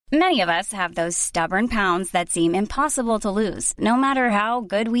Many of us have those stubborn pounds that seem impossible to lose, no matter how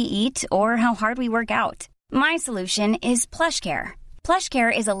good we eat or how hard we work out. My solution is PlushCare.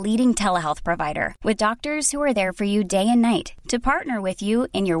 PlushCare is a leading telehealth provider with doctors who are there for you day and night to partner with you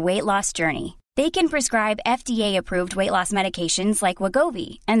in your weight loss journey. They can prescribe FDA-approved weight loss medications like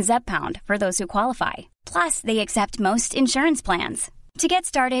Wegovy and Zepbound for those who qualify. Plus, they accept most insurance plans. To get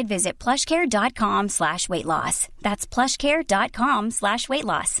started, visit plushcare.com/weightloss. That's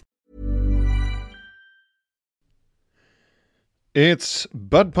plushcare.com/weightloss. It's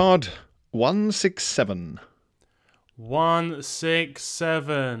BudPod 167.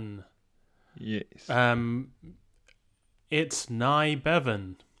 167. Yes. It's Nye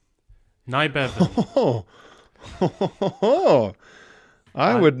Bevan. Nye Bevan.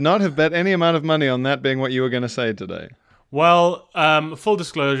 I would not have bet any amount of money on that being what you were going to say today. Well, full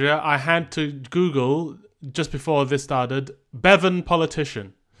disclosure, I had to Google, just before this started, Bevan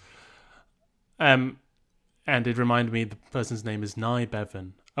politician. And it reminded me the person's name is Nye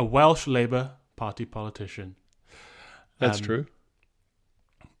Bevan, a Welsh Labour Party politician. That's true.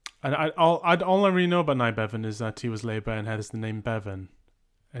 And all I really know about Nye Bevan is that he was Labour and has the name Bevan.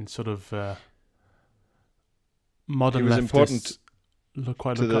 And sort of modern leftists. He was important to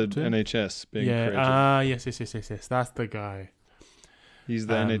the NHS being created. Yes. That's the guy. He's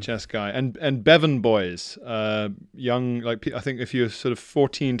the NHS guy. And Bevan boys, young, like I think if you're sort of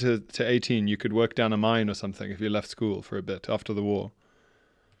 14 to 18, you could work down a mine or something if you left school for a bit after the war.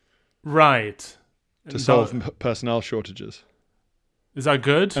 Right. To solve personnel shortages. Is that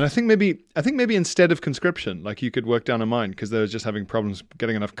good? And I think maybe instead of conscription, like you could work down a mine because they were just having problems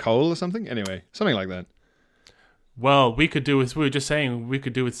getting enough coal or something. Anyway, something like that. Well, we could do with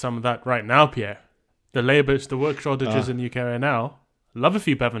some of that right now, Pierre. The work shortages in the UK right now. Love a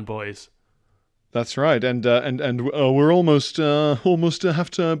few Bevan boys. That's right, and we're almost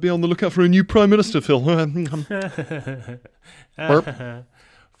have to be on the lookout for a new Prime Minister, Phil. Fart.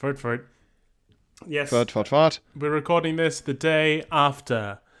 Yes. Fart. We're recording this the day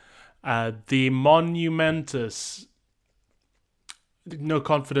after the monumentous no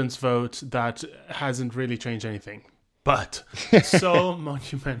confidence vote that hasn't really changed anything, but so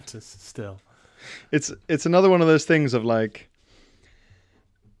monumentous still. It's another one of those things of like,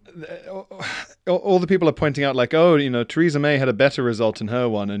 all the people are pointing out like, oh, Theresa May had a better result in her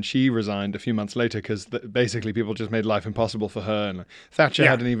one and she resigned a few months later because basically people just made life impossible for her, and Thatcher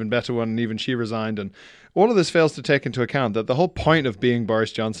had an even better one and even she resigned, and all of this fails to take into account that the whole point of being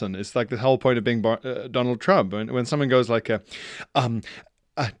Boris Johnson is like the whole point of being Donald Trump. When someone goes like,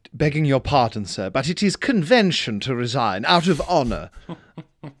 begging your pardon, sir, but it is convention to resign out of honour,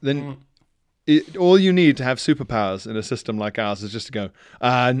 then all you need to have superpowers in a system like ours is just to go,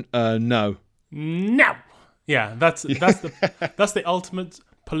 no. No. Yeah, that's the ultimate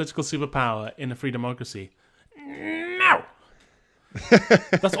political superpower in a free democracy. No.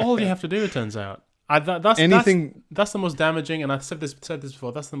 That's all you have to do, it turns out. That's the most damaging, and I've said this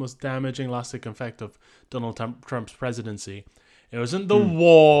before, that's the most damaging lasting effect of Donald Trump's presidency. It isn't the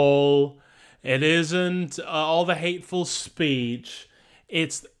wall. It isn't all the hateful speech.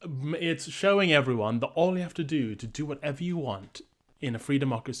 It's showing everyone that all you have to do whatever you want in a free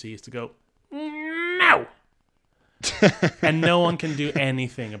democracy is to go, no! And no one can do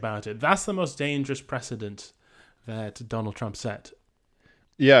anything about it. That's the most dangerous precedent that Donald Trump set.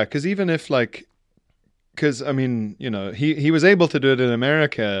 Yeah, because even if I mean, he was able to do it in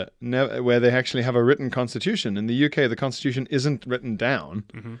America where they actually have a written constitution. In the UK, the constitution isn't written down.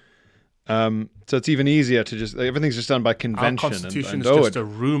 Mm-hmm. So it's even easier to just, everything's just done by convention. Our constitution is just a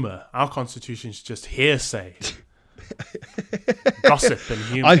rumor. Our constitution is just hearsay. Gossip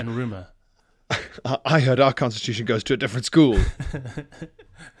and rumor. I heard our constitution goes to a different school.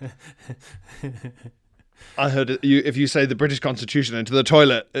 I heard if you say the British Constitution into the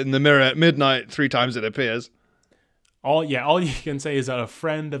toilet in the mirror at midnight 3 times it appears. All you can say is that a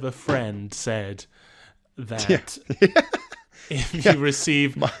friend of a friend said that if you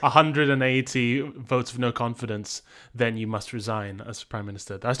receive 180 votes of no confidence, then you must resign as Prime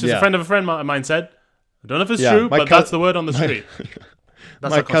Minister. That's just a friend of a friend of mine said. I don't know if it's true, but that's the word on the street.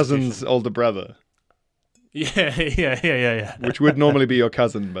 That's my cousin's older brother. Yeah. Which would normally be your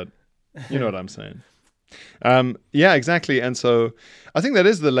cousin, but you know what I'm saying. Yeah, exactly. And so I think that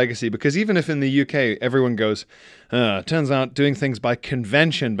is the legacy, because even if in the UK everyone goes, turns out doing things by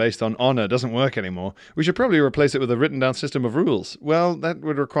convention based on honour doesn't work anymore, we should probably replace it with a written down system of rules. Well, that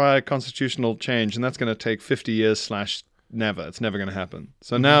would require constitutional change, and that's going to take 50 years / never. It's never going to happen.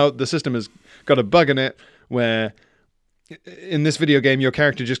 So now the system has got a bug in it where in this video game your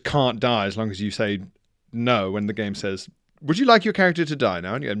character just can't die as long as you say no when the game says would you like your character to die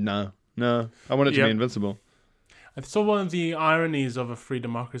now? And you go, no, I want it to be invincible. I thought one of the ironies of a free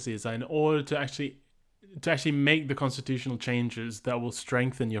democracy is that in order to actually make the constitutional changes that will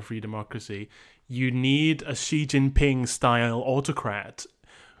strengthen your free democracy, you need a Xi Jinping style autocrat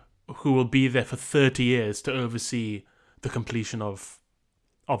who will be there for 30 years to oversee the completion of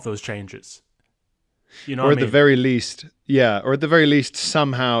those changes. You know, or at the very least,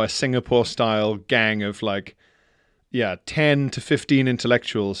 somehow a Singapore style gang of 10 to 15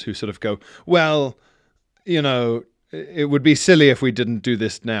 intellectuals who sort of go, well, it would be silly if we didn't do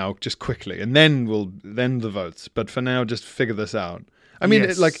this now, just quickly, and then the votes. But for now, just figure this out. I mean,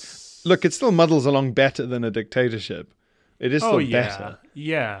 look, it still muddles along better than a dictatorship. It is still better.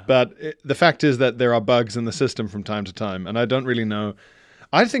 Yeah. But the fact is that there are bugs in the system from time to time, and I don't really know.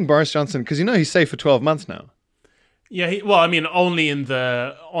 I think Boris Johnson, because he's safe for 12 months now. Yeah, only in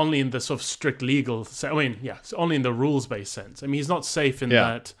the sort of strict legal. Only in the rules-based sense. I mean, he's not safe in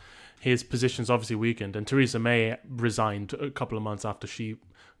that his position's obviously weakened, and Theresa May resigned a couple of months after she,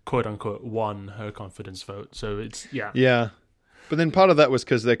 quote unquote, won her confidence vote. So it's yeah. But then part of that was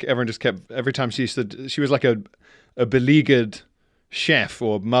because everyone just kept, every time she said, she was like a beleaguered chef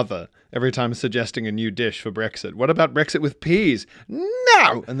or mother, every time suggesting a new dish for Brexit. What about Brexit with peas?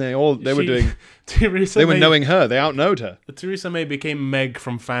 No! And they were knowing her. They outknowed her. Theresa May became Meg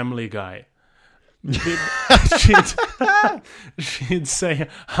from Family Guy. She'd say,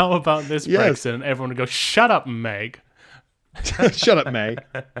 how about this Brexit? And everyone would go, shut up, Meg. Shut up, May.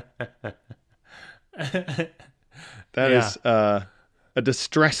 That is a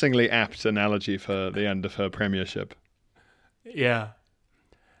distressingly apt analogy for the end of her premiership. Yeah.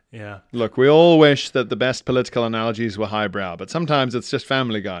 Look, we all wish that the best political analogies were highbrow, but sometimes it's just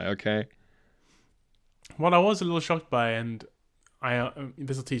Family Guy, okay? What I was a little shocked by, and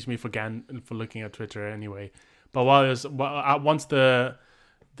this will teach me for looking at Twitter anyway, but once the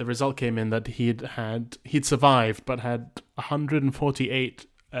result came in that he'd survived but had 148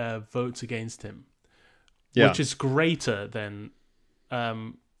 votes against him, which is greater than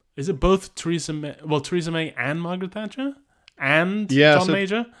is it both Theresa May and Margaret Thatcher and John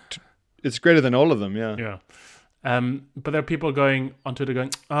Major? It's greater than all of them, yeah. But there are people going on Twitter going,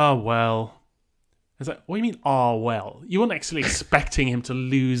 oh well. It's like, what do you mean, oh well? You weren't actually expecting him to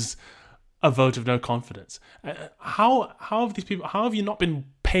lose a vote of no confidence. How have you not been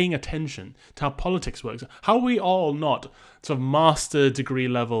paying attention to how politics works? How are we all not sort of master degree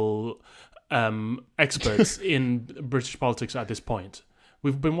level experts in British politics at this point?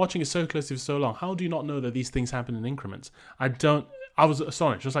 We've been watching it so closely for so long. How do you not know that these things happen in increments? I was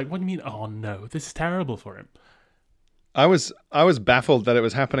astonished. I was like, what do you mean, oh no, this is terrible for him? I was baffled that it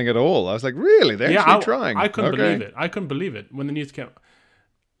was happening at all. I was like, really? They're actually trying? I couldn't believe it. I couldn't believe it when the news came,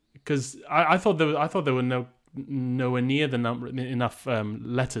 because I thought there were nowhere near the enough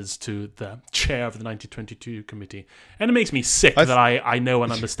letters to the chair of the 1922 committee, and it makes me sick that I know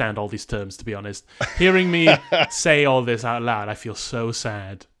and understand all these terms. To be honest, hearing me say all this out loud, I feel so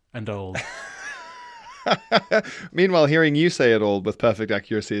sad and old. Meanwhile, hearing you say it all with perfect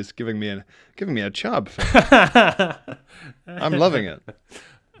accuracy is giving me a chub. I'm loving it.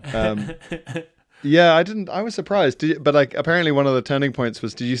 I was surprised. But apparently one of the turning points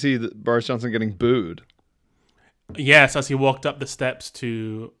was, did you see Boris Johnson getting booed? Yes, as he walked up the steps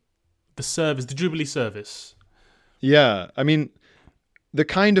to the Jubilee service. Yeah, I mean, the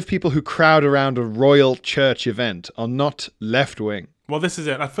kind of people who crowd around a royal church event are not left-wing. Well, this is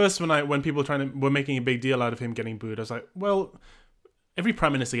it. At first, when people were making a big deal out of him getting booed, I was like, well, every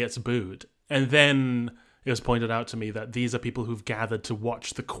prime minister gets booed. And then it was pointed out to me that these are people who've gathered to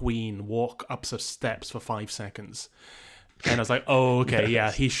watch the Queen walk up some steps for 5 seconds. And I was like, oh, okay,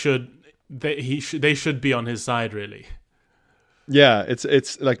 yes. Yeah, they should be on his side, really. Yeah,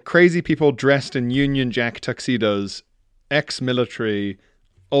 it's like crazy people dressed in Union Jack tuxedos, ex-military,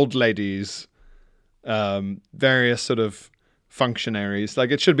 old ladies, various sort of functionaries.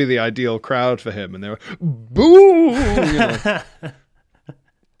 Like, it should be the ideal crowd for him, and they were boo.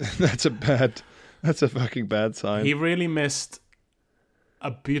 That's a fucking bad sign. He really missed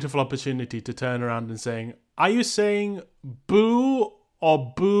a beautiful opportunity to turn around and saying, "Are you saying boo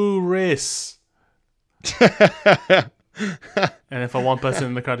or boo-riss?" And if I want person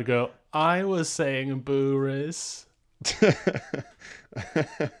in the crowd to go, "I was saying boo-riss."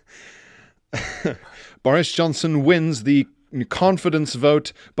 Boris Johnson wins the confidence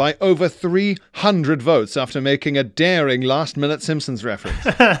vote by over 300 votes after making a daring last-minute Simpsons reference.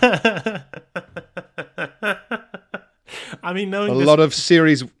 I mean, knowing a lot of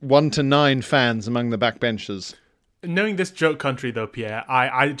series 1 to 9 fans among the backbenchers. Knowing this joke country, though, Pierre,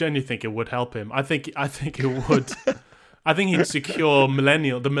 I genuinely think it would help him. I think it would. I think he'd secure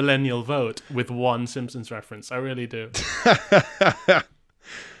the millennial vote with one Simpsons reference. I really do.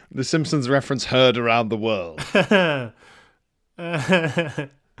 The Simpsons reference heard around the world.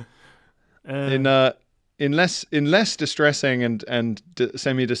 In less distressing and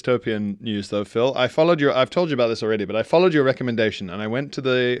semi-dystopian news, though, Phil, I've told you about this already, but I followed your recommendation and I went to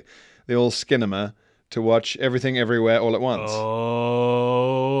the old Skinema to watch Everything Everywhere All at Once.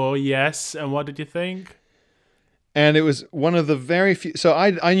 Oh yes, and what did you think? And it was one of the very few. So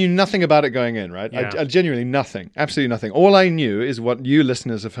I knew nothing about it going in, right? Yeah. I genuinely nothing, absolutely nothing. All I knew is what you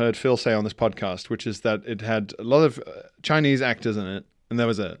listeners have heard Phil say on this podcast, which is that it had a lot of Chinese actors in it, and that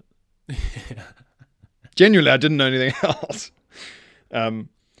was it. Genuinely, I didn't know anything else. And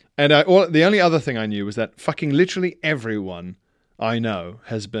the only other thing I knew was that fucking literally everyone I know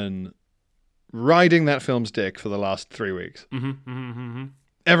has been riding that film's dick for the last 3 weeks.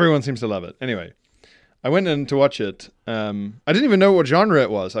 Everyone seems to love it. Anyway. I went in to watch it. I didn't even know what genre it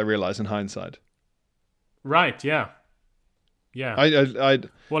was, I realized in hindsight. Right, yeah. Yeah.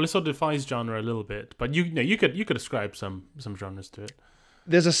 Well, it sort of defies genre a little bit, but you could ascribe some genres to it.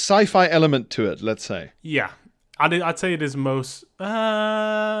 There's a sci-fi element to it, let's say. Yeah. I'd say it is most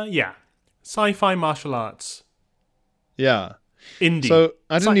sci-fi martial arts. Yeah. Indie. So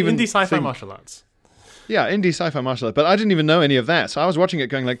I didn't even indie sci-fi martial arts. Yeah, indie sci-fi martial art, but I didn't even know any of that. So I was watching it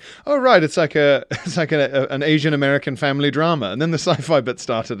going like, "Oh right, it's like an Asian American family drama." And then the sci-fi bit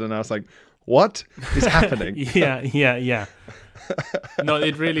started and I was like, "What is happening?" Yeah. No,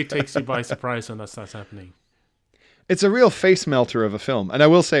 it really takes you by surprise when that starts happening. It's a real face melter of a film. And I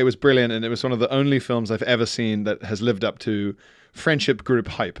will say it was brilliant, and it was one of the only films I've ever seen that has lived up to friendship group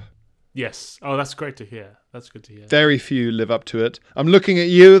hype. Yes. Oh, that's great to hear. That's good to hear. Very few live up to it. I'm looking at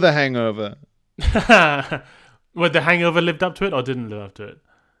you, The Hangover. Well, The Hangover lived up to it or didn't live up to it?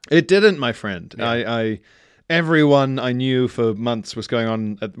 It didn't, my friend. Yeah. Everyone I knew for months was going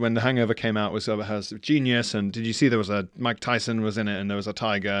on when The Hangover came out was genius. And did you see there was Mike Tyson was in it and there was a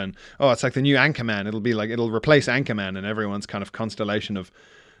tiger and it's like the new Anchorman. It'll replace Anchorman and everyone's kind of constellation of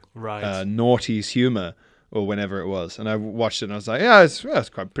naughty's humor or whenever it was. And I watched it and I was like, yeah, it's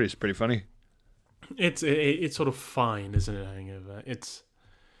pretty funny. It's sort of fine, isn't it? Hangover. It's.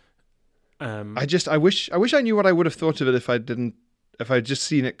 I wish I knew what I would have thought of it if I'd just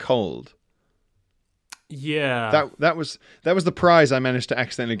seen it cold. Yeah. That was the prize I managed to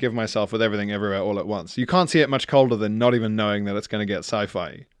accidentally give myself with Everything Everywhere All at Once. You can't see it much colder than not even knowing that it's going to get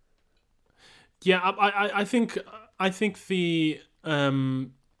sci-fi. Yeah, I think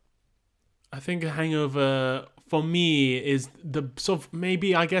Hangover for me is the sort of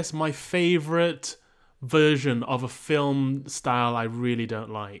maybe I guess my favorite version of a film style I really don't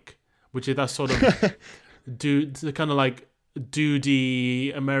like, which is that sort of the kind of like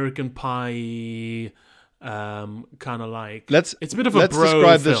doody American Pie kind of like. It's a bit of a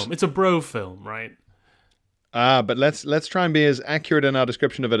bro film. It's a bro film, right? But let's try and be as accurate in our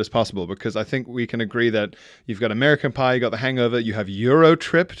description of it as possible, because I think we can agree that you've got American Pie, you got The Hangover, you have Euro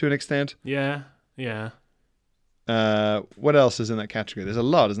Trip to an extent. Yeah. What else is in that category? There's a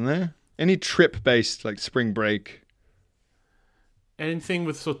lot, isn't there? Any trip-based, like Spring Break. Anything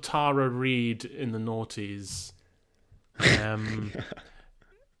with sort of Tara Reid in the noughties.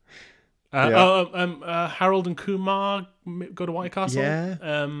 Harold and Kumar go to White Castle.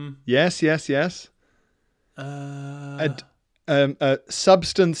 Yeah. Yes.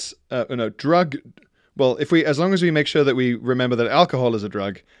 Substance, drug. Well, as long as we make sure that we remember that alcohol is a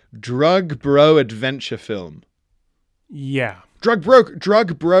drug. Drug bro adventure film. Yeah. Drug bro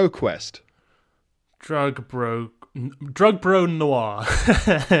quest. Drug bro noir.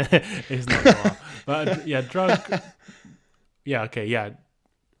 It's not noir, but yeah, drug. Yeah. Okay. Yeah.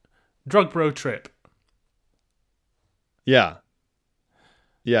 Drug bro trip. Yeah.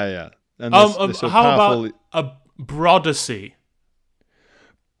 And how about a Brodyssey?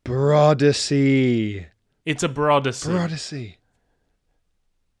 Brodyssey. It's a Brodyssey. Brodyssey.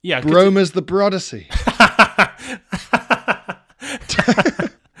 Yeah. Bromer's the Brodyssey.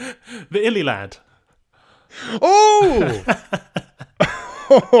 The Illy Lad. Oh!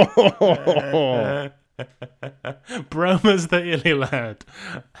 Bromer's the Illy Lad.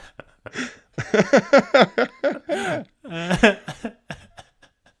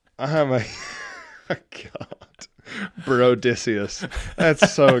 Oh my God. Brodyssey.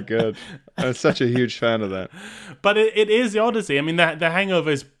 That's so good. I'm such a huge fan of that. But it is the Odyssey. I mean, the Hangover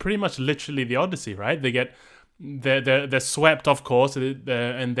is pretty much literally the Odyssey, right? They're swept off course,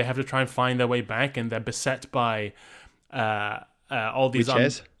 and they have to try and find their way back, and they're beset by all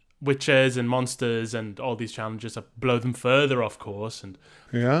these witches and monsters, and all these challenges that blow them further off course. And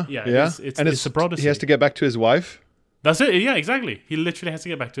it's a Brodyssey. He has to get back to his wife. That's it. Yeah, exactly. He literally has to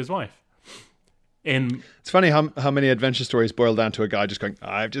get back to his wife. It's funny how many adventure stories boil down to a guy just going,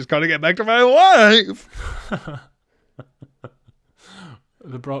 I've just got to get back to my wife.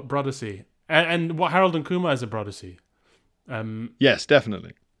 The Brodyssey. And what Harold and Kumar is a Brodyssey. Yes,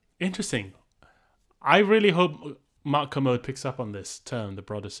 definitely. Interesting. I really hope Mark Kermode picks up on this term, the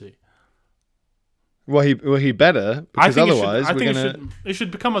Brodyssey. Well, he better, because otherwise it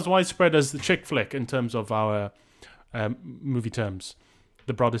should become as widespread as the chick flick in terms of our movie terms.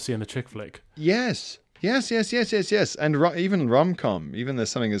 The Brodyssey and the chick flick. Yes. And even rom-com. Even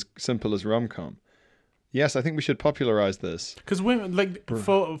there's something as simple as rom-com. Yes, I think we should popularize this. Because women, like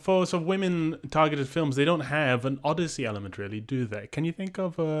for sort of women-targeted films, they don't have an Odyssey element, really, do they? Can you think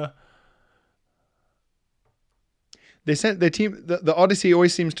of a... They sent their team. The Odyssey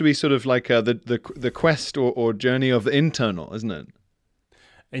always seems to be sort of like the quest or journey of the internal, isn't it?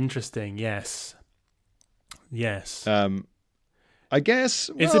 Interesting. Yes. I guess.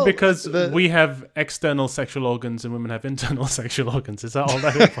 Well, is it because we have external sexual organs and women have internal sexual organs? Is that all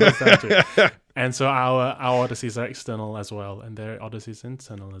that it boils down to? And so our Odysseys are external as well, and their Odysseys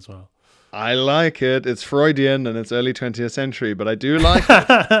internal as well. I like it. It's Freudian and it's early 20th century, but I do like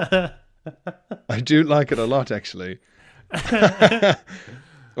it. I do like it a lot, actually.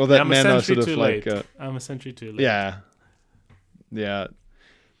 Or that men are sort of like... I'm a century too late. Yeah.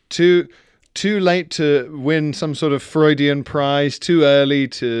 Too late to win some sort of Freudian prize, too early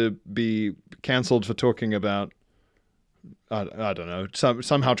to be cancelled for talking about, I don't know,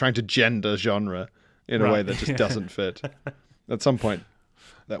 somehow trying to gender genre in a way that just doesn't fit. At some point,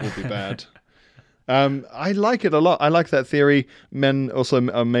 that would be bad. I like it a lot. I like that theory. Men also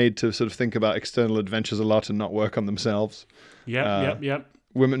are made to sort of think about external adventures a lot and not work on themselves. Yep.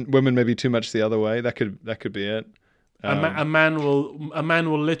 Women maybe too much the other way. That could be it. A man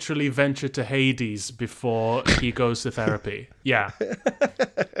will literally venture to Hades before he goes to therapy. Yeah.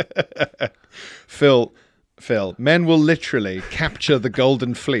 Phil, men will literally capture the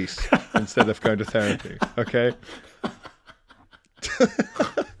golden fleece instead of going to therapy. Okay.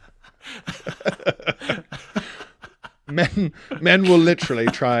 Men will literally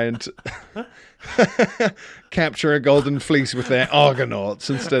try and capture a golden fleece with their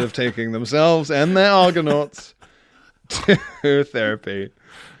Argonauts instead of taking themselves and their Argonauts to therapy.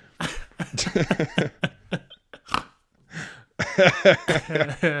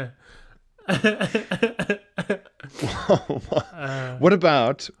 What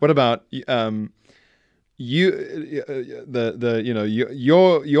about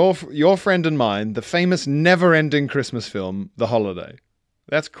your friend and mine, the famous never-ending Christmas film, The Holiday?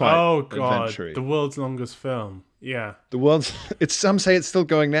 That's quite adventure-y. The world's longest film. Yeah, Some say it's still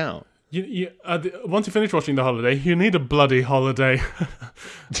going now. Once you finish watching The Holiday, you need a bloody holiday.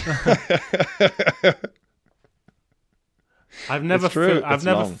 I've never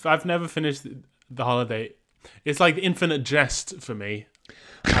finished The Holiday. It's like Infinite Jest for me.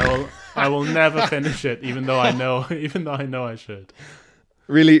 I will never finish it, even though I know I should.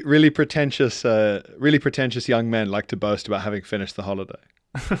 Really pretentious young men like to boast about having finished The Holiday.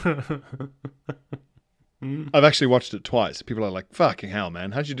 I've actually watched it twice. People are like, "Fucking hell,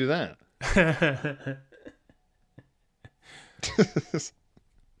 man! How'd you do that?"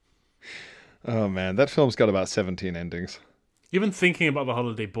 Oh man, that film's got about 17 endings. Even thinking about The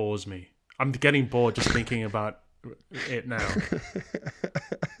Holiday bores me. I'm getting bored just thinking about it now.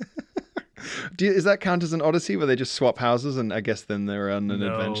 Is that count as an Odyssey where they just swap houses and I guess then they're on an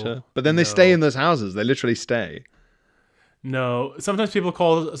adventure? But then they stay in those houses. They literally stay. No. Sometimes people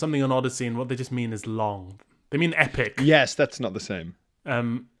call something an Odyssey and what they just mean is long. They mean epic. Yes, that's not the same.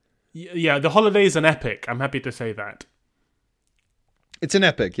 Yeah, The Holiday is an epic. I'm happy to say that. It's an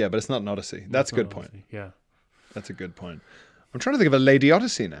epic, yeah, but it's not an Odyssey. That's a good point. Yeah. That's a good point. I'm trying to think of a Lady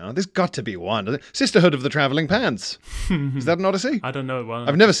Odyssey now. There's got to be one. Sisterhood of the Travelling Pants. Is that an Odyssey? I don't know.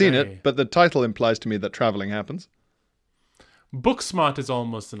 I've never seen it, but the title implies to me that travelling happens. Booksmart is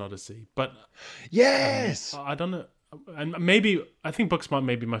almost an Odyssey, but... Yes! I don't know. And I think Booksmart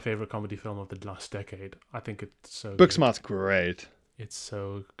may be my favourite comedy film of the last decade. I think it's so Booksmart's great. It's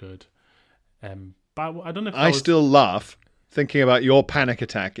so good. But I don't know if I still laugh thinking about your panic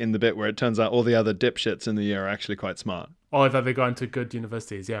attack in the bit where it turns out all the other dipshits in the year are actually quite smart. Oh, that they go into good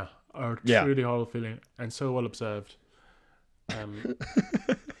universities, yeah. Are truly horrible feeling and so well observed.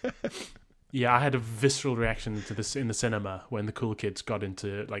 Yeah, I had a visceral reaction to this in the cinema when the cool kids got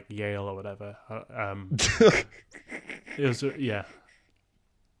into like Yale or whatever. It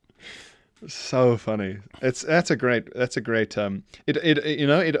was so funny. That's a great.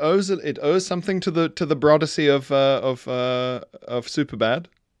 It owes something to the Brodyssey of Superbad.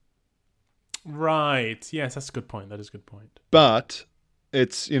 Right. Yes, that's a good point. That is a good point. But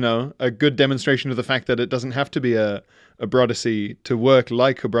it's, a good demonstration of the fact that it doesn't have to be a Brodyssey to work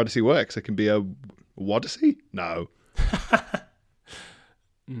like a Brodyssey works. It can be a Wodyssey? No.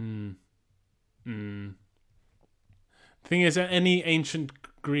 Thing is, any ancient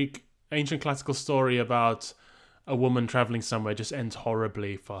classical story about a woman traveling somewhere just ends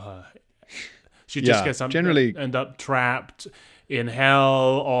horribly for her. She just gets generally end up trapped in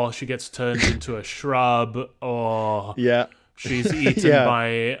hell, or she gets turned into a shrub, or she's eaten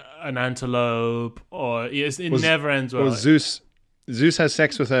by an antelope, or it never ends well. Or Zeus has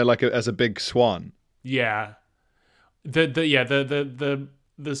sex with her as a big swan. Yeah. The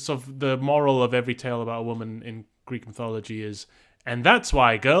sort of the moral of every tale about a woman in Greek mythology is, and that's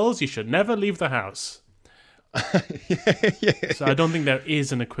why, girls, you should never leave the house. So I don't think there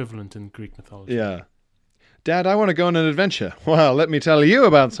is an equivalent in Greek mythology. Yeah. Dad, I want to go on an adventure. Well, let me tell you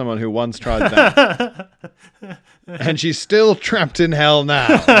about someone who once tried that. And she's still trapped in hell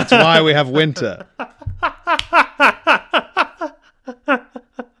now. That's why we have winter.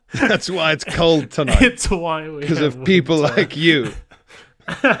 That's why it's cold tonight. It's why we because of people like you.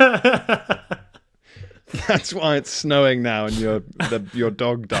 That's why it's snowing now and your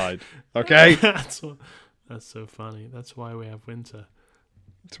dog died. Okay? That's so funny. That's why we have winter.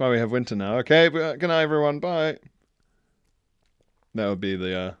 That's why we have winter now. Okay, good night, everyone. Bye. That would be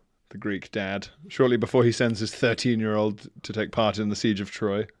the Greek dad, shortly before he sends his 13-year-old to take part in the siege of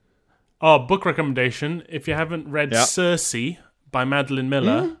Troy. Oh, book recommendation. If you haven't read Circe by Madeline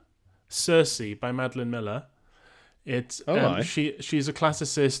Miller, Circe by Madeline Miller, it's she's a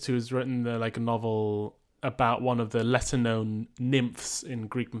classicist who's written a novel about one of the lesser-known nymphs in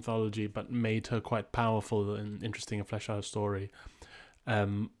Greek mythology, but made her quite powerful and interesting and flesh out a story.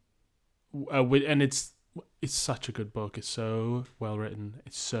 And it's such a good book. It's so well written.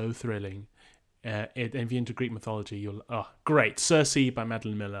 It's so thrilling. If you're into Greek mythology, great. Circe by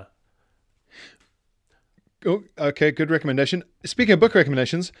Madeline Miller. Oh, okay, good recommendation. Speaking of book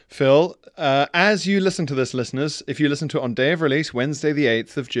recommendations, Phil, as you listen to this, listeners, if you listen to it on day of release, Wednesday the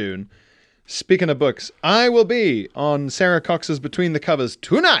 8th of June, speaking of books, I will be on Sarah Cox's Between the Covers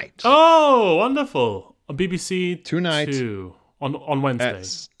tonight. Oh, wonderful. On BBC tonight. 2. On Wednesday,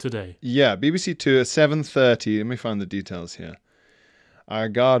 today. Yeah, BBC 2 at 7:30. Let me find the details here. I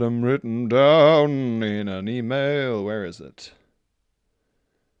got them written down in an email. Where is it?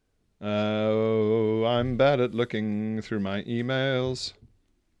 Oh, I'm bad at looking through my emails.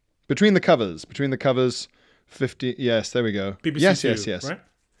 Between the Covers. 50. Yes, there we go. BBC 2, yes. Right?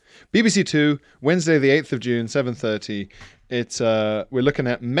 BBC 2, Wednesday the 8th of June, 7:30. It's we're looking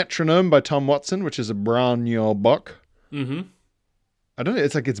at Metronome by Tom Watson, which is a brand new book. Mm-hmm. I don't know.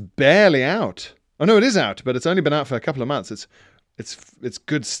 It's barely out. Oh no, it is out, but it's only been out for a couple of months. It's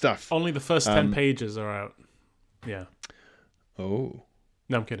good stuff. Only the first 10 pages are out. Yeah. Oh.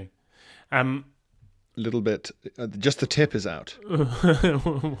 No, I'm kidding. Little bit. Just the tip is out.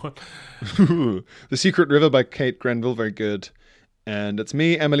 The Secret River by Kate Grenville, very good. And it's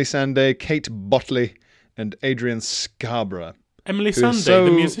me, Emily Sandé, Kate Botley, and Adrian Scarborough. Emily Sandé,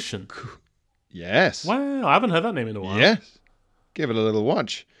 the musician. Yes. Wow, I haven't heard that name in a while. Yes. Give it a little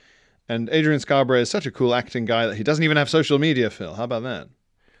watch. And Adrian Scarborough is such a cool acting guy that he doesn't even have social media, Phil. How about that?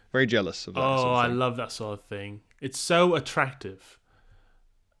 Very jealous of that sort of thing. I love that sort of thing. It's so attractive.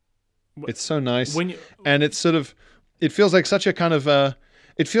 It's so nice. And it's sort of, it feels like such a kind of,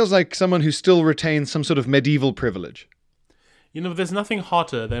 it feels like someone who still retains some sort of medieval privilege. There's nothing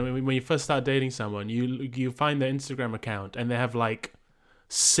hotter than when you first start dating someone. You find their Instagram account and they have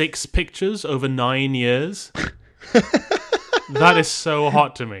 6 pictures over 9 years. That is so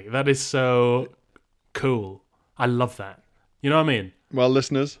hot to me. That is so cool. I love that. You know what I mean? Well,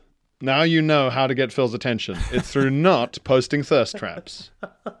 listeners, now you know how to get Phil's attention. It's through not posting thirst traps.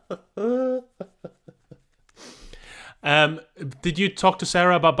 Did you talk to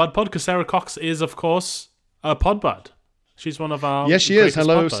Sarah about BudPod? Because Sarah Cox is, of course, a PodBud. She's one of our Yes, she is.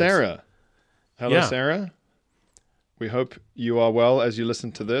 Hello, PodBuds. Sarah. Hello, Sarah. We hope you are well as you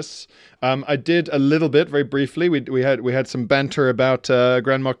listen to this. I did a little bit, very briefly. We had some banter about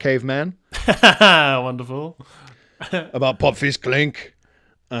Grandma Caveman. Wonderful. About Popfist Clink.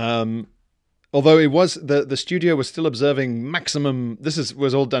 Although it was the studio was still observing maximum.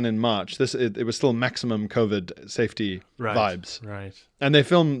 Was all done in March. It was still maximum COVID safety vibes. Right. And they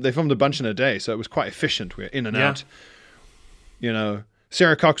filmed a bunch in a day, so it was quite efficient. We're in and out.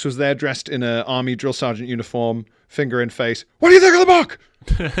 Sarah Cox was there dressed in an army drill sergeant uniform, finger in face. What do you think of the book?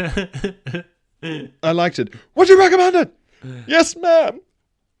 I liked it. Would you recommend it? Yes, ma'am.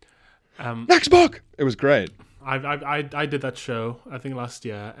 Next book. It was great. I did that show, I think last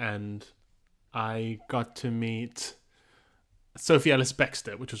year, and I got to meet Sophie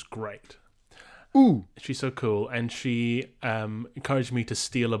Ellis-Bextor, which was great. Ooh. She's so cool, and she encouraged me to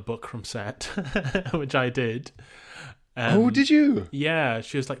steal a book from set, which I did. Did you? Yeah,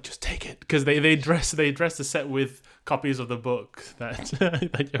 she was like, "Just take it," because they dress the set with copies of the book that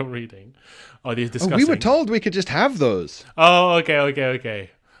that you're reading. Oh, these discussing. We were told we could just have those. Oh, okay.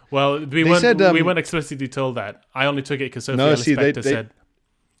 Well, we weren't explicitly told that. I only took it because Sophie Ellis-Bextor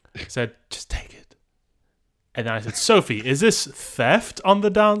said, "Just take it." And then I said, "Sophie, is this theft on the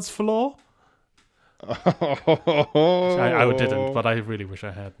dance floor?" I didn't, but I really wish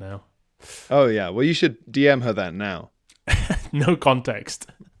I had now. Oh, yeah. Well, you should DM her that now. No context.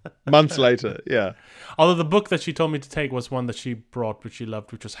 Months later, yeah. Although the book that she told me to take was one that she brought, which she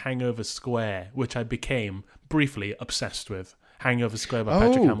loved, which was Hangover Square, which I became briefly obsessed with. Hangover Square by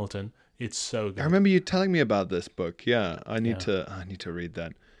Patrick Hamilton. It's so good. I remember you telling me about this book. Yeah, I need to read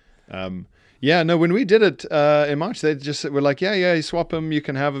that. Yeah, no, when we did it in March, they just were like, yeah, you swap them. You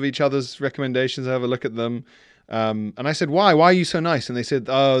can have of each other's recommendations. Have a look at them. And I said, why? Why are you so nice? And they said,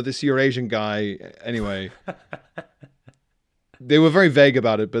 oh, this Eurasian guy. Anyway, they were very vague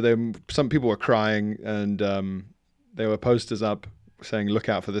about it, but some people were crying, and there were posters up saying, look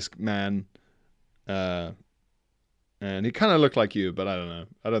out for this man. And he kind of looked like you, but I don't know.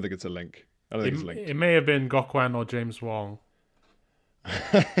 I don't think it's a link. I don't think it's linked. It may have been Gokwan or James Wong.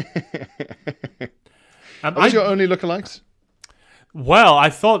 Are those your only lookalikes? Well, I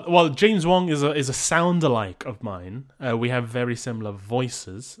thought. James Wong is a sound-alike of mine. We have very similar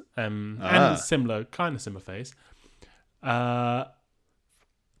voices, and kind of similar face. There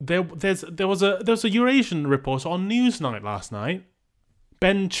was a Eurasian reporter on Newsnight last night.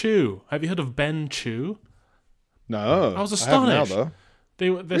 Ben Chu. Have you heard of Ben Chu? No, I was astonished. I have now, though. They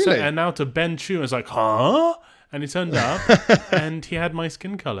really? said, and now to Ben Chu, and it's like, huh? And he turned up, and he had my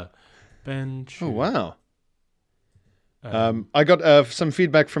skin color. Ben Chu. Oh wow. I got some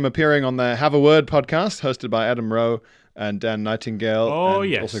feedback from appearing on the Have a Word podcast hosted by Adam Rowe and Dan Nightingale. Oh,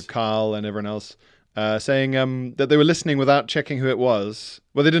 and yes. Also Carl and everyone else, saying that they were listening without checking who it was.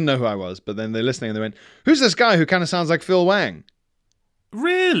 Well, they didn't know who I was, but then they're listening and they went, who's this guy who kind of sounds like Phil Wang?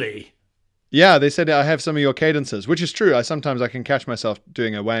 Really? Yeah, they said I have some of your cadences, which is true. Sometimes I can catch myself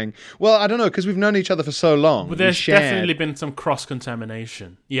doing a Wang. Well, I don't know, because we've known each other for so long. But there's definitely been some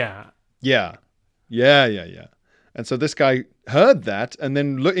cross-contamination. Yeah. Yeah. And so this guy heard that, and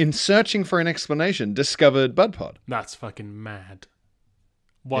then in searching for an explanation, discovered BudPod. That's fucking mad.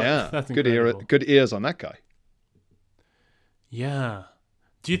 What? Yeah, that's good ears on that guy. Yeah.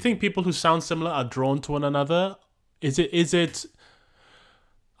 Do you think people who sound similar are drawn to one another? Is it?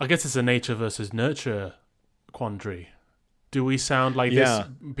 I guess it's a nature versus nurture quandary. Do we sound like this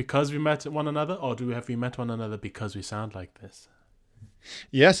because we met one another, or have we met one another because we sound like this?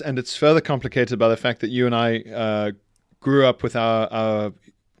 Yes, and it's further complicated by the fact that you and I grew up with our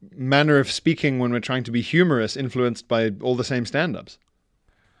manner of speaking when we're trying to be humorous, influenced by all the same stand-ups.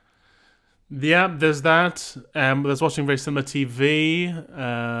 Yeah, there's that. There's watching very similar TV.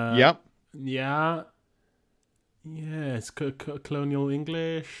 Yep. Yeah. Yeah, it's colonial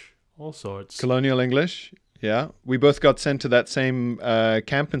English, all sorts. Colonial English, yeah. We both got sent to that same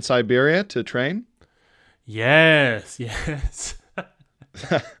camp in Siberia to train. Yes.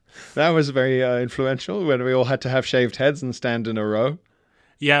 That was very influential, when we all had to have shaved heads and stand in a row.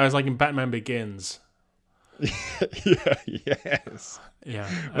 Yeah, it was like in Batman Begins. Yeah, yes. Yeah.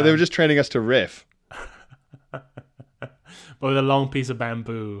 But they were just training us to riff. But with a long piece of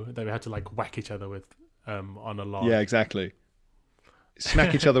bamboo that we had to like whack each other with on a log. Yeah, exactly.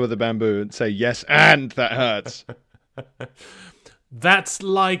 Smack each other with a bamboo and say, yes, and that hurts. That's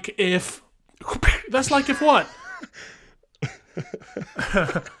like if what?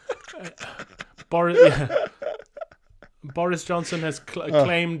 Boris Johnson has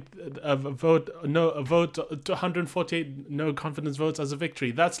claimed a vote 148 no confidence votes as a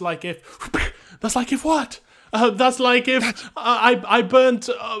victory. That's like if what? That's like if I burnt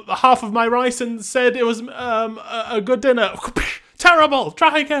half of my rice and said it was a good dinner. Terrible.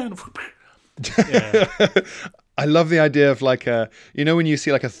 Try again. Yeah. I love the idea of like when you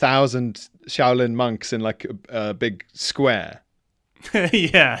see like 1,000 Shaolin monks in like a big square.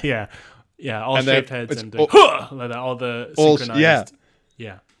 Yeah. All and shaved heads and like that. All the synchronized.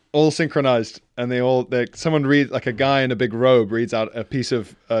 Yeah. All synchronized, and someone reads, like a guy in a big robe reads out a piece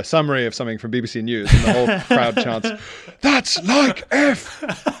of summary of something from BBC News, and the whole crowd chants, "That's like if,"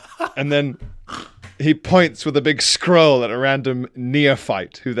 and then he points with a big scroll at a random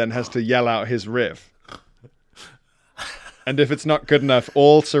neophyte who then has to yell out his riff. And if it's not good enough,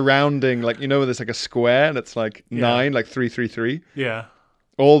 all surrounding, like, there's like a square and it's like 9, like 333. Yeah.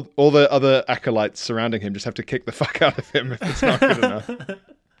 All the other acolytes surrounding him just have to kick the fuck out of him if it's not good enough.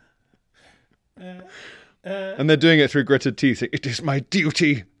 And they're doing it through gritted teeth. It is my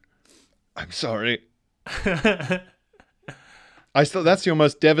duty. I'm sorry. That's your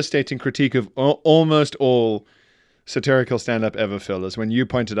most devastating critique of almost all satirical stand-up ever, Phil, is when you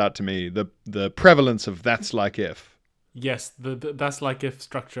pointed out to me the prevalence of "that's like if." Yes, the "that's like if"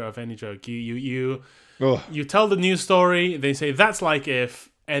 structure of any joke. You tell the news story, they say "that's like if,"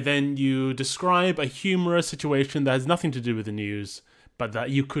 and then you describe a humorous situation that has nothing to do with the news, but that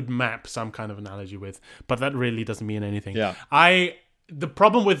you could map some kind of analogy with, but that really doesn't mean anything. Yeah. The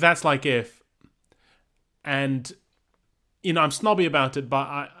problem with "that's like if," and I'm snobby about it,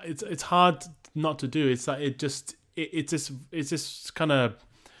 but it's hard not to do. It's like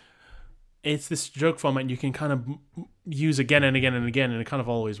it's this joke format you can kind of use again and again and again, and it kind of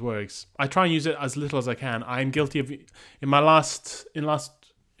always works. I try and use it as little as I can. I'm guilty of in my last Have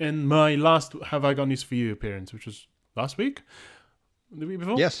I Got News for You appearance, which was last week, the week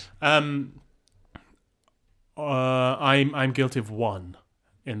before. Yes. I'm guilty of one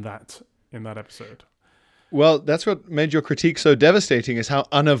in that episode. Well, that's what made your critique so devastating, is how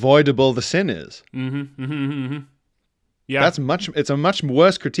unavoidable the sin is. Mm-hmm. Mm-hmm. Mm-hmm. Yeah, it's a much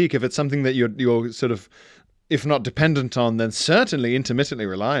worse critique if it's something that you're sort of, if not dependent on, then certainly intermittently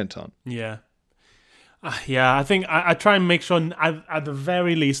reliant on. Yeah. I think I try and make sure at the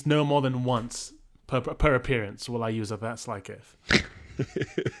very least no more than once per appearance will I use a "that's like if."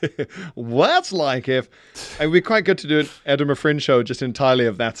 That's like if. It would be quite good to do an Edinburgh Fringe show just entirely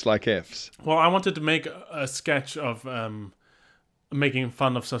of "that's like ifs." Well, I wanted to make a sketch of making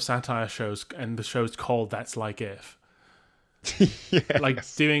fun of some satire shows, and the show's called "That's Like If." Yes. Like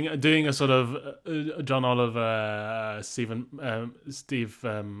doing a sort of John Oliver, Stephen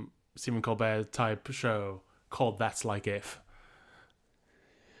Colbert type show called "That's Like If."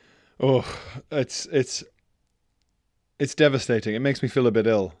 Oh, it's devastating. It makes me feel a bit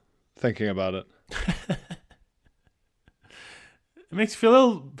ill thinking about it. It makes you feel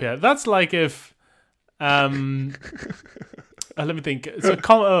ill. Yeah, that's like if. Let me think. So,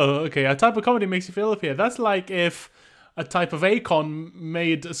 a type of comedy makes you feel ill. Here, that's like if a type of acorn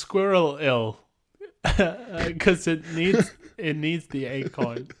made a squirrel ill, because it needs the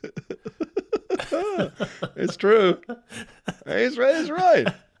acorn. It's true. He's right.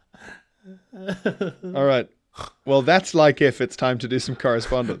 All right. Well, that's like if it's time to do some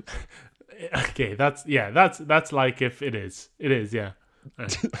correspondence. Okay, that's like if it is. It is, yeah.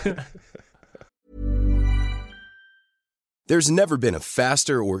 There's never been a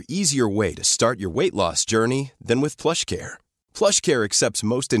faster or easier way to start your weight loss journey than with PlushCare. PlushCare accepts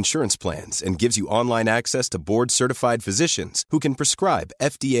most insurance plans and gives you online access to board-certified physicians who can prescribe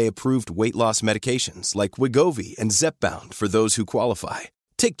FDA-approved weight loss medications like Wegovy and Zepbound for those who qualify.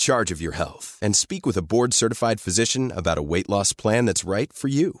 Take charge of your health and speak with a board-certified physician about a weight loss plan that's right for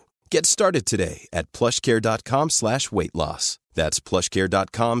you. Get started today at plushcare.com/weight loss. That's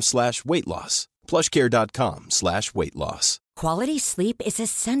plushcare.com/weight loss. plushcare.com/weight loss. Quality sleep is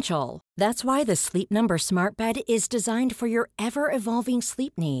essential. That's why the Sleep Number Smart Bed is designed for your ever-evolving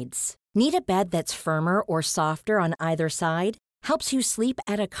sleep needs. Need a bed that's firmer or softer on either side? Helps you sleep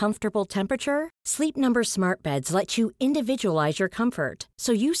at a comfortable temperature? Sleep Number Smart Beds let you individualize your comfort,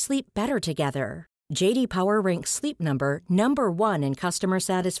 so you sleep better together. J.D. Power ranks Sleep Number #1 in customer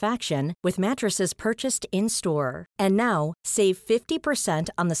satisfaction with mattresses purchased in-store. And now, save 50%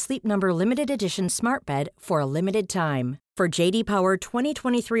 on the Sleep Number Limited Edition Smart Bed for a limited time. For J.D. Power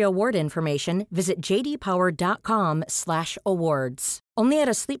 2023 award information, visit jdpower.com/awards. Only at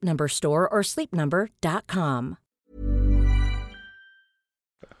a Sleep Number store or sleepnumber.com.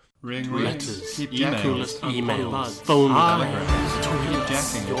 Ring, Letters, keep emails, emails, phone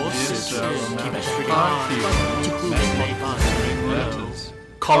calls,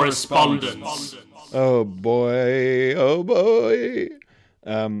 correspondence. Oh boy.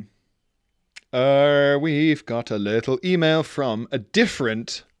 We've got a little email from a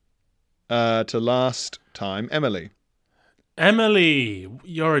different to last time Emily. Emily,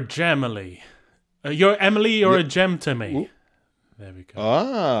 you're a gemily. You're Emily, you're a gem to me. Ooh. There we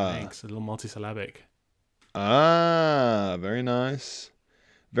go. Thanks, a little multisyllabic. Very nice.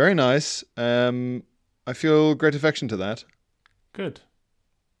 Very nice. I feel great affection to that. Good.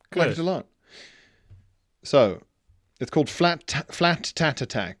 I like it a lot. So, it's called Flat Tat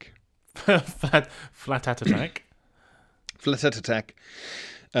Attack. Flat Tat Attack. Flat Tat Attack.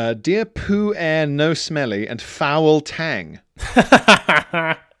 Dear Pooh Air No Smelly and Foul Tang.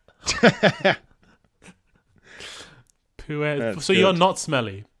 So you're not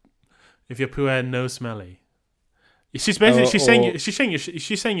smelly. If you're Pooh Air No Smelly. She's basically Or- she's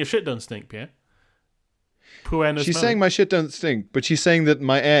saying your shit don't stink, Pierre. Poo air no She's smelly. saying my shit don't stink, but she's saying that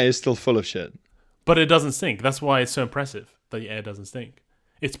my air is still full of shit. But it doesn't stink. That's why it's so impressive that your air doesn't stink.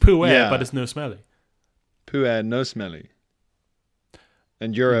 It's poo air, Yeah. but it's no smelly. Poo air, no smelly.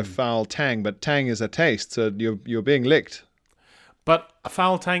 And you're a foul tang, but tang is a taste, so you're being licked. But a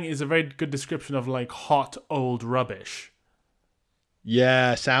foul tang is a very good description of like hot old rubbish.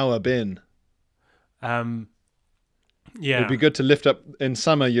 Yeah, sour bin. Yeah. It'd be good to lift up, in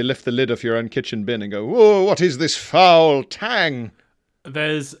summer, you lift the lid off your own kitchen bin and go, whoa, what is this foul tang?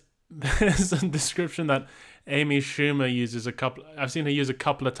 There's a description that Amy Schumer uses I've seen her use a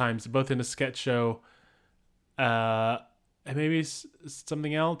couple of times, both in a sketch show, and maybe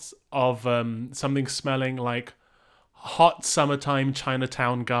something else, of something smelling like hot summertime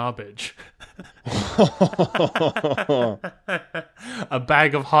Chinatown garbage. A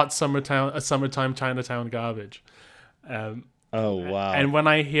bag of hot summertime Chinatown garbage. Oh, wow. And when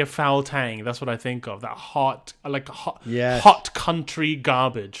I hear foul tang, that's what I think of. That hot Yes. hot country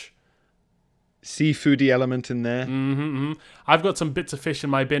garbage. Seafoody element in there. I've got some bits of fish in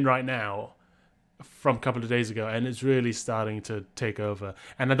my bin right now from a couple of days ago, and it's really starting to take over.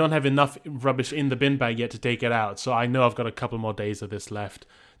 And I don't have enough rubbish in the bin bag yet to take it out, so I know I've got a couple more days of this left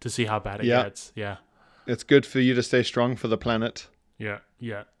to see how bad it gets. Yeah. It's good for you to stay strong for the planet. Yeah.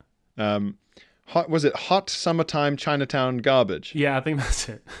 Was it hot summertime Chinatown garbage? Yeah, I think that's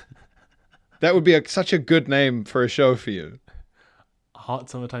it. That would be such a good name for a show for you. Hot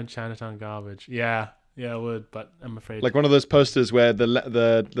summertime Chinatown garbage. Yeah, it would, but I'm afraid. Like one of those posters where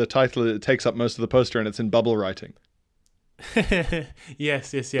the title, it takes up most of the poster and it's in bubble writing.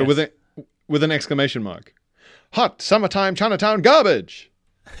 Yes. But with an exclamation mark. Hot summertime Chinatown garbage.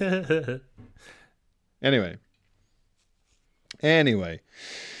 Anyway.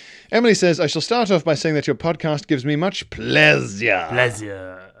 Emily says, I shall start off by saying that your podcast gives me much pleasure.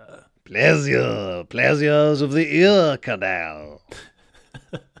 Pleasures of the ear canal.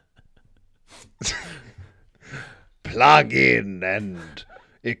 Plug in and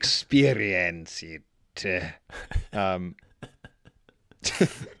experience it.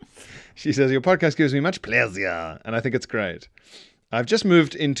 She says, your podcast gives me much pleasure, and I think it's great. I've just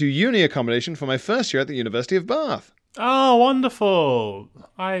moved into uni accommodation for my first year at the University of Bath. Oh, wonderful!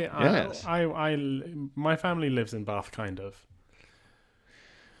 Yes. My family lives in Bath, kind of.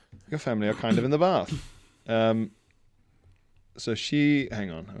 Your family are kind of in the bath. So hang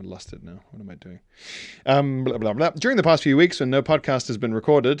on, I lost it now. What am I doing? Blah, blah, blah. During the past few weeks when no podcast has been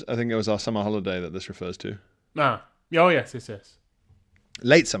recorded, I think it was our summer holiday that this refers to. Oh, yes.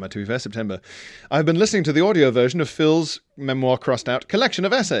 Late summer, to be fair, September. I've been listening to the audio version of Phil's memoir crossed out collection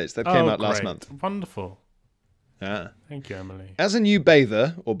of essays that came out last month. Wonderful. Yeah. Thank you, Emily. As a new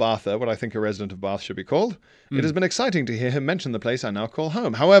bather, or bather, what I think a resident of Bath should be called, it has been exciting to hear him mention the place I now call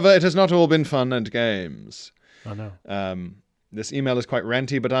home. However, it has not all been fun and games. I know. This email is quite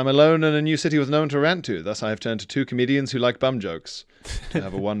ranty, but I'm alone in a new city with no one to rant to. Thus, I have turned to two comedians who like bum jokes to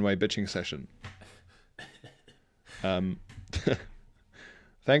have a one-way bitching session.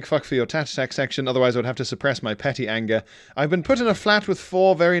 Thank fuck for your tat-tack section, otherwise I would have to suppress my petty anger. I've been put in a flat with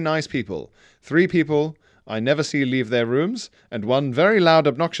 4 very nice people. 3 people I never see leave their rooms, and 1 very loud,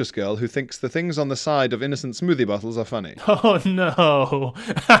 obnoxious girl who thinks the things on the side of innocent smoothie bottles are funny. Oh no!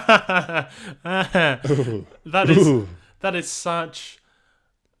 That is such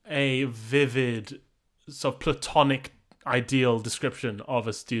a vivid, sort of platonic, ideal description of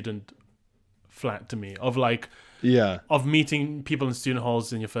a student flat to me. Of meeting people in student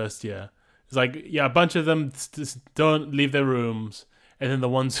halls in your first year. It's like, a bunch of them just don't leave their rooms, and then the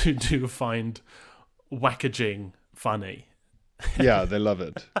ones who do find wackaging funny. Yeah, they love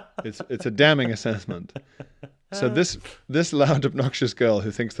it. It's a damning assessment. So this loud, obnoxious girl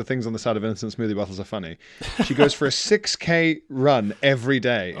who thinks the things on the side of innocent smoothie bottles are funny, she goes for a 6K run every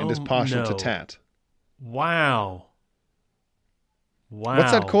day and is partial to tat. Wow.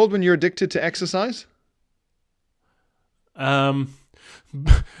 What's that called when you're addicted to exercise?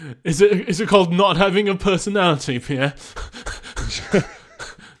 Is it called not having a personality, Pierre?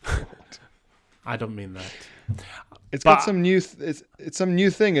 I don't mean that. It's got some new. It's some new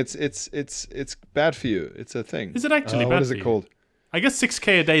thing. It's bad for you. It's a thing. Is it actually bad? What is for it you? called? I guess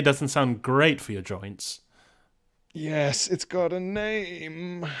 6K a day doesn't sound great for your joints. Yes, it's got a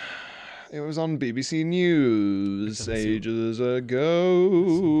name. It was on BBC News ages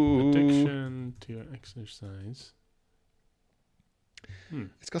ago. Addiction to your exercise.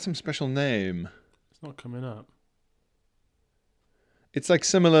 It's got some special name. It's not coming up. It's like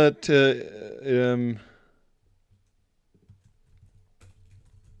similar to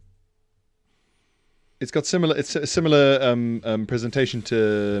It's got similar. It's a similar presentation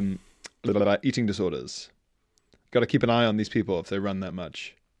to eating disorders. Got to keep an eye on these people if they run that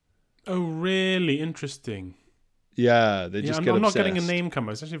much. Oh, really? Interesting. Yeah, they just get I'm obsessed. not getting a name come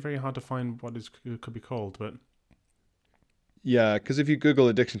up. It's actually very hard to find what it could be called, but yeah, because if you Google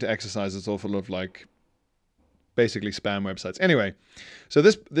addiction to exercise, it's all full of like basically spam websites. Anyway, so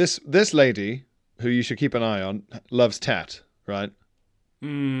this lady who you should keep an eye on loves tat, right?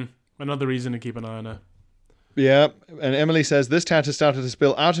 Another reason to keep an eye on her. Yeah, and Emily says this tat has started to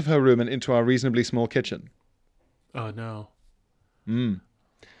spill out of her room and into our reasonably small kitchen. Oh no.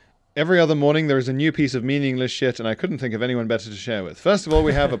 Every other morning there is a new piece of meaningless shit, and I couldn't think of anyone better to share with. First of all,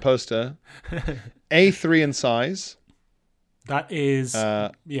 we have a poster, A3 in size. That is,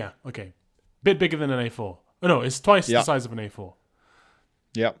 yeah, okay. Bit bigger than an A4. Oh no, it's twice the size of an A4.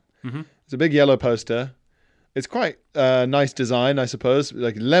 Yep. It's a big yellow poster. It's quite nice design, I suppose,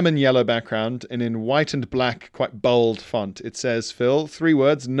 like lemon yellow background, and in white and black, quite bold font. It says, Phil, 3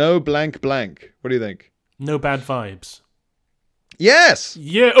 words, no blank blank. What do you think? No bad vibes. Yes!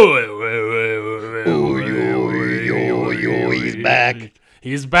 Yeah. He's back.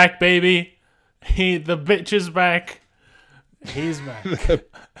 He's back, baby. The bitch is back. He's back. The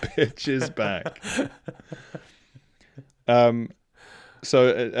bitch is back. So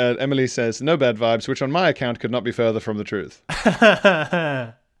Emily says, no bad vibes, which on my account could not be further from the truth.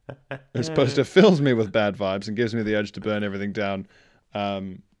 This poster fills me with bad vibes and gives me the urge to burn everything down.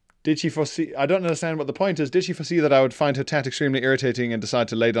 Did she foresee... I don't understand what the point is. Did she foresee that I would find her tat extremely irritating and decide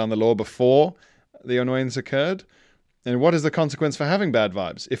to lay down the law before the annoyance occurred? And what is the consequence for having bad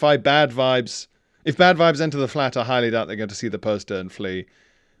vibes? If bad vibes enter the flat, I highly doubt they're going to see the poster and flee.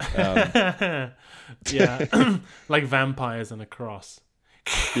 Yeah. Like vampires and a cross.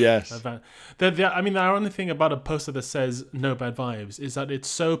 Yes. I mean, the only thing about a poster that says no bad vibes is that it's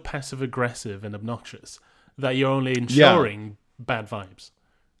so passive-aggressive and obnoxious that you're only ensuring bad vibes.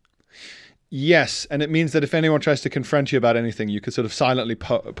 Yes, and it means that if anyone tries to confront you about anything, you could sort of silently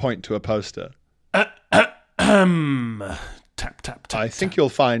point to a poster. Tap, tap, tap. I think you'll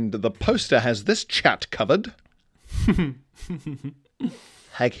find the poster has this chat covered.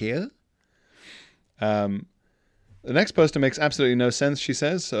 Heck here. The next poster makes absolutely no sense, she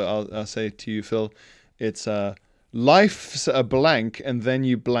says. So I'll say to you, Phil, it's life's a blank and then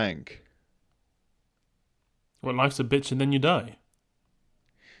you blank. Well, life's a bitch and then you die.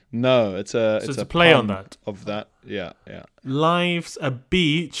 No, it's a play on that. Of that, yeah. Life's a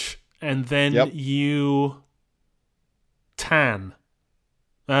beach and then you tan.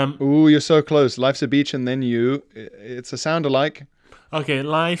 Ooh, you're so close. Life's a beach and then you. It's a sound alike. Okay,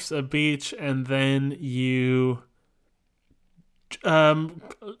 life's a beach and then you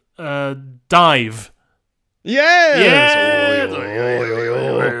dive. Yes!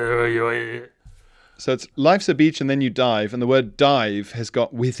 So it's life's a beach and then you dive, and the word dive has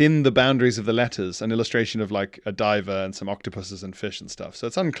got within the boundaries of the letters an illustration of like a diver and some octopuses and fish and stuff. So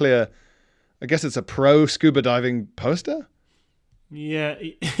it's unclear. I guess it's a pro scuba diving poster? Yeah.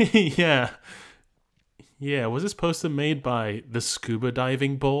 Yeah, was this poster made by the Scuba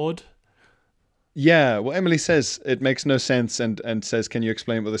Diving Board? Yeah, well, Emily says it makes no sense and says, can you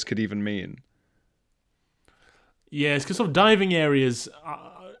explain what this could even mean? Yeah, it's because sort of diving areas,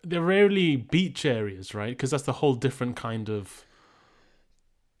 they're rarely beach areas, right? Because that's the whole different kind of...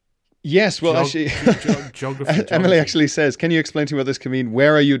 Yes, well, actually, geography. Emily actually says, can you explain to me what this can mean?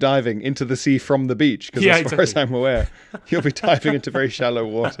 Where are you diving? Into the sea from the beach? Because as far as I'm aware, you'll be diving into very shallow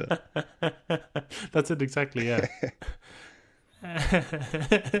water. That's it exactly, yeah.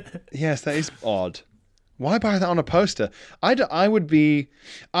 Yes, that is odd. Why buy that on a poster? I would be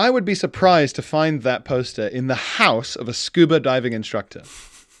surprised to find that poster in the house of a scuba diving instructor.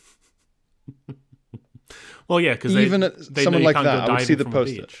 Well, yeah, because someone like that, I would see the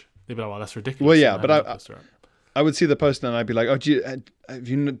poster. They'd be like, well, that's ridiculous. Well, yeah, but I would see the poster and I'd be like, oh, do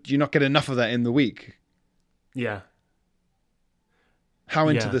you not get enough of that in the week? Yeah. How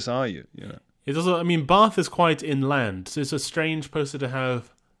into this are you? You know. It's also, I mean, Bath is quite inland, so it's a strange poster to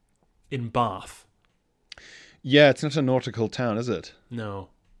have in Bath. Yeah, it's not a nautical town, is it? No.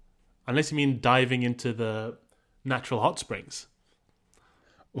 Unless you mean diving into the natural hot springs.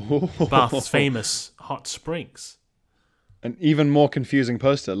 Ooh. Bath's famous hot springs. An even more confusing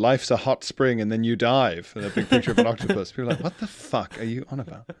poster. Life's a hot spring and then you dive. And a big picture of an octopus. People are like, what the fuck are you on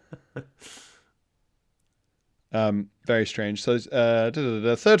about? Very strange. So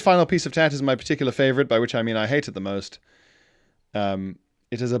the third final piece of tat is my particular favorite, by which I mean I hate it the most. It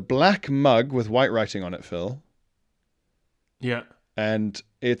is a black mug with white writing on it, Phil. Yeah. And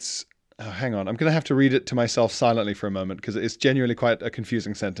it's... Oh, hang on. I'm going to have to read it to myself silently for a moment because it's genuinely quite a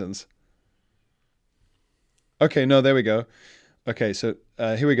confusing sentence. Okay, no, there we go. Okay, so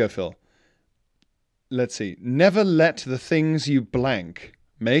here we go, Phil. Let's see. Never let the things you blank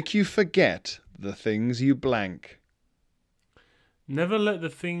make you forget the things you blank. Never let the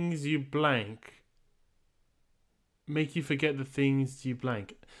things you blank make you forget the things you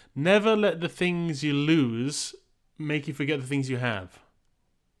blank. Never let the things you lose make you forget the things you have.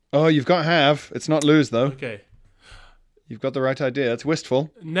 Oh, you've got have. It's not lose, though. Okay. You've got the right idea. It's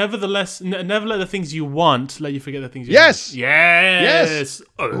wistful. Nevertheless, never let the things you want let you forget the things you Yes! have. Yes!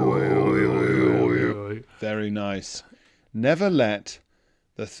 Very nice. Never let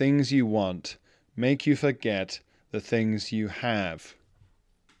the things you want make you forget the things you have.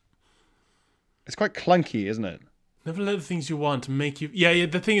 It's quite clunky, isn't it? Never let the things you want make you... Yeah,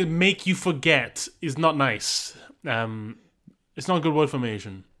 the thing is, make you forget is not nice. It's not a good word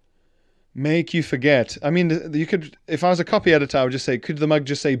formation. Make you forget. I mean, you could... If I was a copy editor, I would just say, could the mug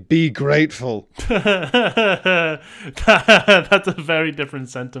just say, be grateful? That's a very different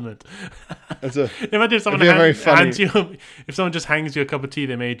sentiment. Imagine if someone if someone just hangs you a cup of tea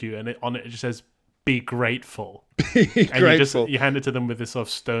they made you, and on it just says, be grateful. Be grateful. You hand it to them with this sort of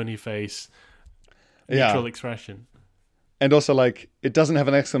stony face, neutral expression. And also, like, it doesn't have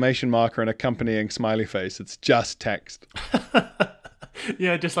an exclamation mark or an accompanying smiley face. It's just text.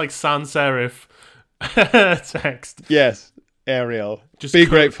 Yeah, just like sans serif text. Yes, Arial. Just be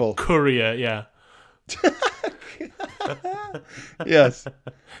grateful. Courier, yeah. Yes.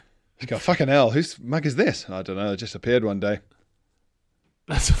 You go, fucking hell, whose mug is this? I don't know, it just appeared one day.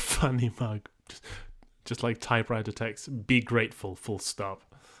 That's a funny mug. Just like typewriter text. Be grateful, full stop.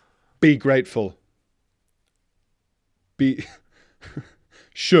 Be grateful. Be...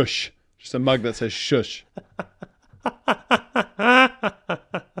 Shush. Just a mug that says shush.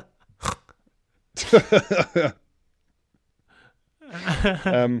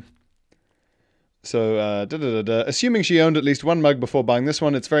 Assuming she owned at least one mug before buying this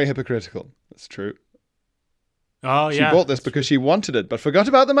one, it's very hypocritical. That's true. Oh, yeah. She bought this because she wanted it, but forgot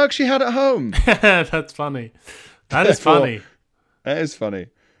about the mug she had at home. That's funny. That is funny. That is funny.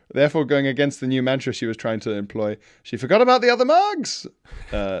 Therefore, going against the new mantra she was trying to employ, she forgot about the other mugs,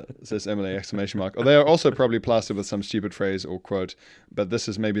 says Emily, exclamation mark. Or they are also probably plastered with some stupid phrase or quote, but this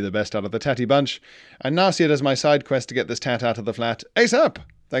is maybe the best out of the tatty bunch. And now see it as my side quest to get this tat out of the flat ASAP.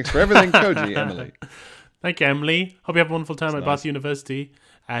 Thanks for everything, Koji, Emily. Thank you, Emily. Hope you have a wonderful time at nice. Bath University.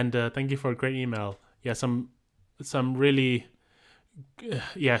 And thank you for a great email. Yeah, some really...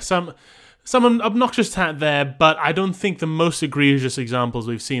 Some obnoxious tat there, but I don't think the most egregious examples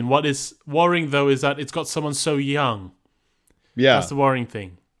we've seen. What is worrying, though, is that it's got someone so young. Yeah. That's the worrying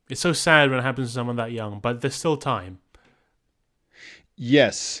thing. It's so sad when it happens to someone that young, but there's still time.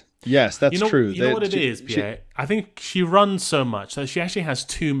 Yes, that's true. You know what it is, Pierre? I think she runs so much that she actually has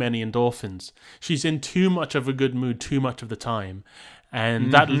too many endorphins. She's in too much of a good mood too much of the time,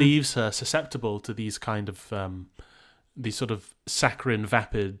 and that leaves her susceptible to these kind of these sort of saccharine,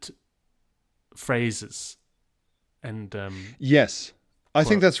 vapid phrases. And yes, I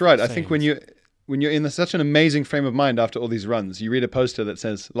think that's right. I think when you're in such an amazing frame of mind after all these runs, you read a poster that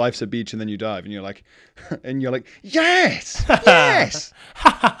says "Life's a beach and then you dive," and you're like, yes, yes,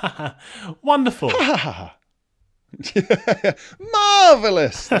 wonderful,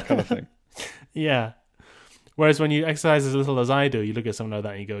 marvelous, that kind of thing. Yeah. Whereas when you exercise as little as I do, you look at something like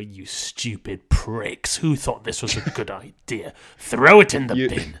that and you go, "You stupid pricks! Who thought this was a good idea? Throw it in the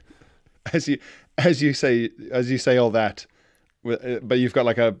bin." As you say all that, but you've got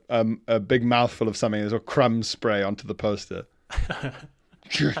like a big mouthful of something. There's a crumb spray onto the poster.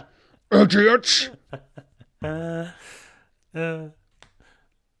 Idiots! Yeah,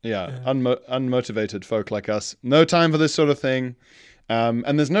 unmotivated folk like us. No time for this sort of thing,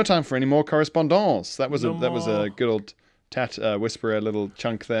 and there's no time for any more correspondence. That was a good old tat whisperer little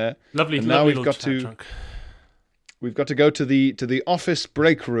chunk there. Lovely. And now we've got to go to the office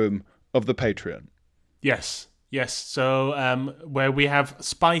break room of the Patreon. Yes. So where we have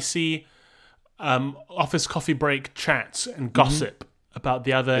spicy office coffee break chats and gossip about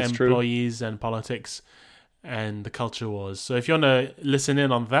the other employees and politics and the culture wars. So if you want to listen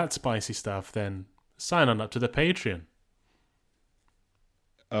in on that spicy stuff, then sign on up to the Patreon.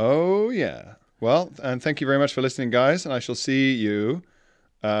 Oh, yeah. Well, and thank you very much for listening, guys. And I shall see you.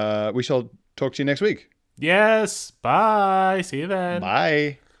 We shall talk to you next week. Yes. Bye. See you then.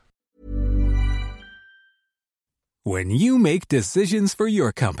 Bye. When you make decisions for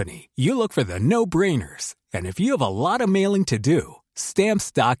your company, you look for the no-brainers. And if you have a lot of mailing to do,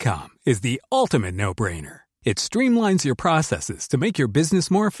 Stamps.com is the ultimate no-brainer. It streamlines your processes to make your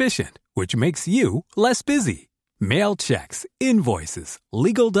business more efficient, which makes you less busy. Mail checks, invoices,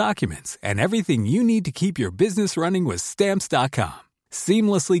 legal documents, and everything you need to keep your business running with Stamps.com.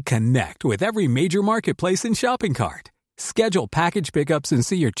 Seamlessly connect with every major marketplace and shopping cart. Schedule package pickups and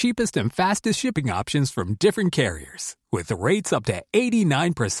see your cheapest and fastest shipping options from different carriers, with rates up to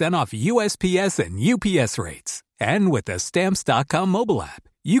 89% off USPS and UPS rates. And with the Stamps.com mobile app,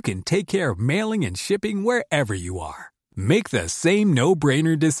 you can take care of mailing and shipping wherever you are. Make the same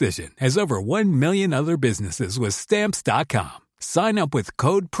no-brainer decision as over 1 million other businesses with Stamps.com. Sign up with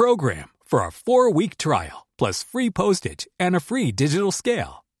code PROGRAM for a 4-week trial, plus free postage and a free digital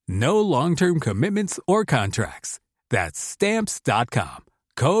scale. No long-term commitments or contracts. That's Stamps.com.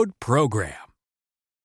 Code PROGRAM.